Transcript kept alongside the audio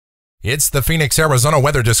It's the Phoenix, Arizona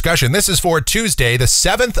weather discussion. This is for Tuesday, the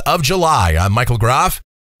 7th of July. I'm Michael Groff.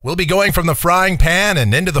 We'll be going from the frying pan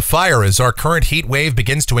and into the fire as our current heat wave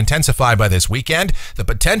begins to intensify by this weekend. The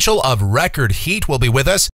potential of record heat will be with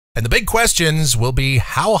us, and the big questions will be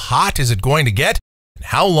how hot is it going to get and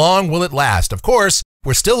how long will it last? Of course,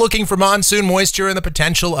 we're still looking for monsoon moisture and the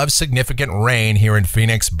potential of significant rain here in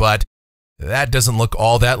Phoenix, but that doesn't look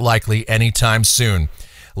all that likely anytime soon.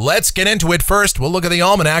 Let's get into it first. We'll look at the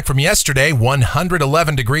almanac from yesterday.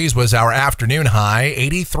 111 degrees was our afternoon high,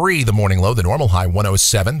 83 the morning low, the normal high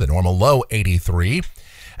 107, the normal low 83.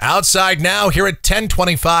 Outside now here at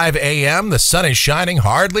 10:25 a.m. The sun is shining,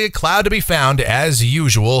 hardly a cloud to be found as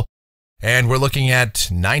usual. And we're looking at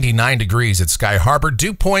 99 degrees at Sky Harbor,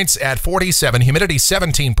 dew points at 47, humidity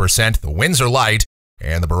 17%, the winds are light,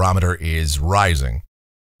 and the barometer is rising.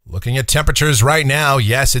 Looking at temperatures right now,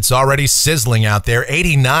 yes, it's already sizzling out there.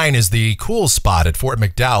 89 is the cool spot at Fort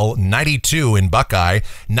McDowell, 92 in Buckeye,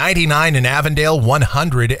 99 in Avondale,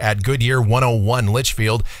 100 at Goodyear, 101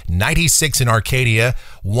 Litchfield, 96 in Arcadia,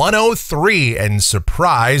 103 in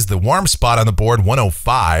Surprise, the warm spot on the board,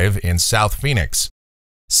 105 in South Phoenix.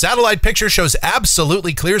 Satellite picture shows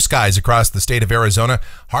absolutely clear skies across the state of Arizona.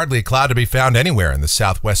 Hardly a cloud to be found anywhere in the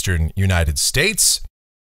southwestern United States.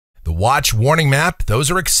 The watch warning map,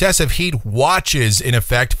 those are excessive heat watches in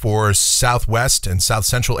effect for southwest and south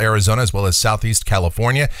central Arizona as well as southeast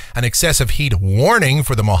California. An excessive heat warning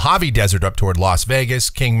for the Mojave Desert up toward Las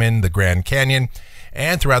Vegas, Kingman, the Grand Canyon,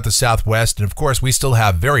 and throughout the southwest. And of course, we still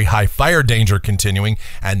have very high fire danger continuing,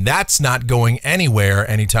 and that's not going anywhere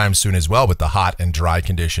anytime soon as well with the hot and dry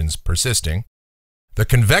conditions persisting. The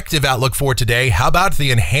convective outlook for today, how about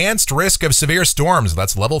the enhanced risk of severe storms?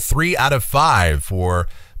 That's level 3 out of 5 for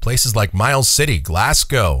places like Miles City,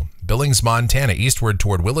 Glasgow, Billings, Montana, eastward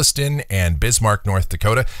toward Williston and Bismarck, North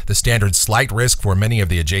Dakota. The standard slight risk for many of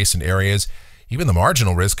the adjacent areas. Even the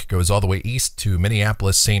marginal risk goes all the way east to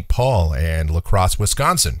Minneapolis, St. Paul, and La Crosse,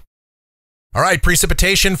 Wisconsin. All right,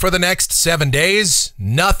 precipitation for the next 7 days.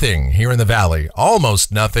 Nothing here in the valley.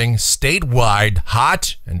 Almost nothing. Statewide,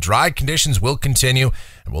 hot and dry conditions will continue.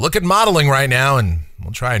 And we'll look at modeling right now, and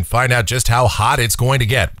we'll try and find out just how hot it's going to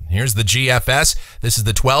get. Here's the GFS. This is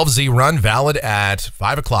the 12Z run, valid at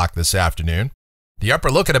 5 o'clock this afternoon. The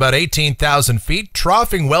upper look at about 18,000 feet,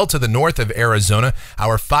 troughing well to the north of Arizona.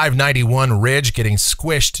 Our 591 ridge getting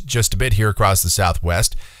squished just a bit here across the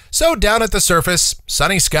southwest. So down at the surface,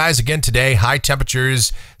 sunny skies again today, high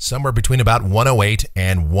temperatures somewhere between about 108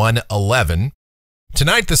 and 111.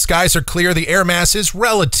 Tonight, the skies are clear. The air mass is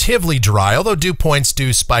relatively dry, although dew points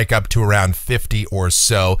do spike up to around 50 or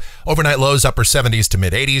so. Overnight lows upper 70s to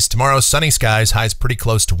mid 80s. Tomorrow, sunny skies, highs pretty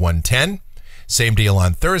close to 110. Same deal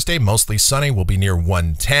on Thursday, mostly sunny, will be near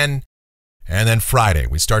 110. And then Friday,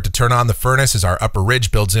 we start to turn on the furnace as our upper ridge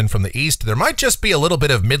builds in from the east. There might just be a little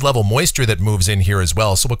bit of mid-level moisture that moves in here as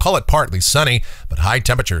well, so we'll call it partly sunny, but high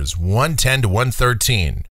temperatures, 110 to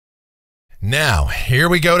 113. Now, here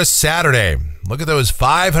we go to Saturday. Look at those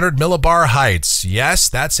 500 millibar heights. Yes,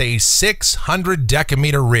 that's a 600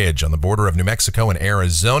 decameter ridge on the border of New Mexico and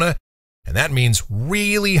Arizona, and that means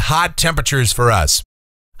really hot temperatures for us.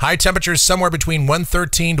 High temperatures somewhere between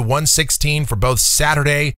 113 to 116 for both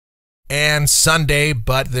Saturday and Sunday,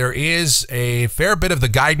 but there is a fair bit of the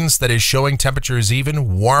guidance that is showing temperatures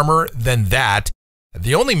even warmer than that.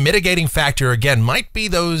 The only mitigating factor, again, might be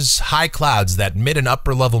those high clouds, that mid and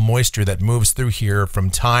upper level moisture that moves through here from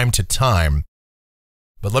time to time.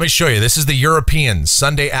 But let me show you. This is the European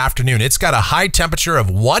Sunday afternoon. It's got a high temperature of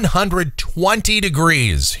 120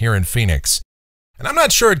 degrees here in Phoenix. And I'm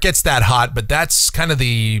not sure it gets that hot, but that's kind of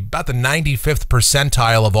about the 95th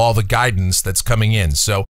percentile of all the guidance that's coming in.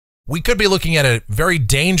 So we could be looking at a very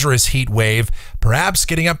dangerous heat wave, perhaps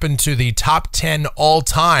getting up into the top 10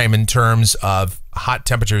 all-time in terms of hot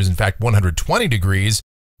temperatures. In fact, 120 degrees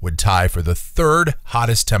would tie for the third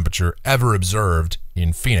hottest temperature ever observed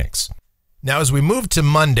in Phoenix. Now, as we move to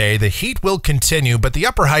Monday, the heat will continue, but the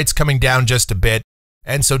upper heights coming down just a bit,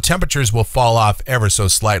 and so temperatures will fall off ever so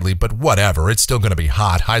slightly, but whatever, it's still going to be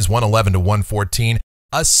hot. Highs 111 to 114.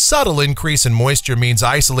 A subtle increase in moisture means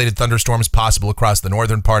isolated thunderstorms possible across the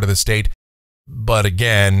northern part of the state, but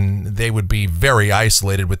again, they would be very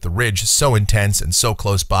isolated with the ridge so intense and so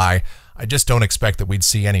close by. I just don't expect that we'd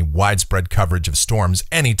see any widespread coverage of storms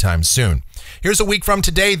anytime soon. Here's a week from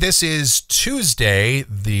today. This is Tuesday,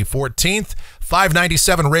 the 14th.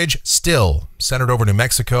 597 ridge still centered over New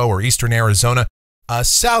Mexico or eastern Arizona. A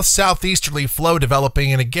south-southeasterly flow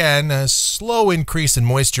developing, and again, a slow increase in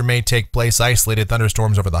moisture may take place. Isolated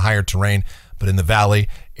thunderstorms over the higher terrain, but in the valley,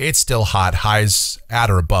 it's still hot. Highs at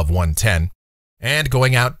or above 110. And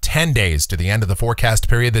going out 10 days to the end of the forecast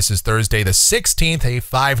period, this is Thursday the 16th, a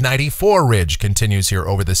 594 ridge continues here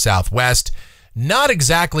over the southwest. Not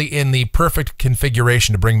exactly in the perfect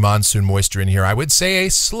configuration to bring monsoon moisture in here. I would say a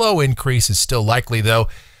slow increase is still likely, though,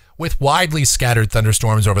 with widely scattered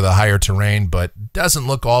thunderstorms over the higher terrain, but doesn't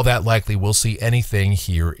look all that likely we'll see anything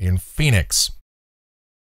here in Phoenix.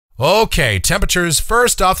 Okay, temperatures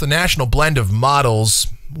first off the national blend of models,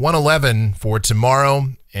 111 for tomorrow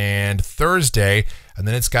and Thursday, and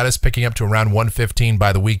then it's got us picking up to around 115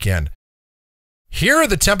 by the weekend. Here are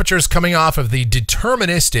the temperatures coming off of the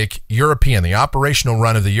deterministic European, the operational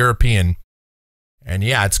run of the European. And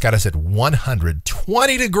yeah, it's got us at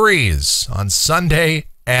 120 degrees on Sunday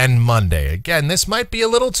and Monday. Again, this might be a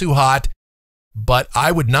little too hot, but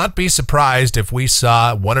I would not be surprised if we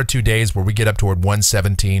saw 1 or 2 days where we get up toward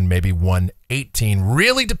 117, maybe 118.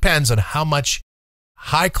 Really depends on how much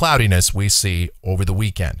high cloudiness we see over the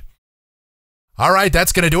weekend. All right,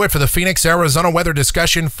 that's going to do it for the Phoenix, Arizona weather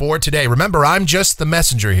discussion for today. Remember, I'm just the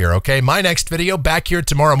messenger here, okay? My next video back here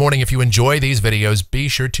tomorrow morning. If you enjoy these videos, be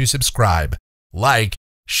sure to subscribe, like,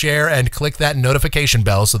 share, and click that notification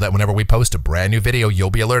bell so that whenever we post a brand new video, you'll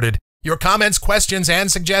be alerted. Your comments, questions,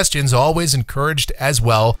 and suggestions always encouraged as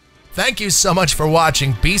well. Thank you so much for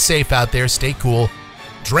watching. Be safe out there. Stay cool.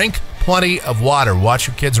 Drink plenty of water. Watch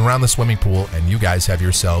your kids around the swimming pool, and you guys have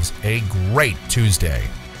yourselves a great Tuesday.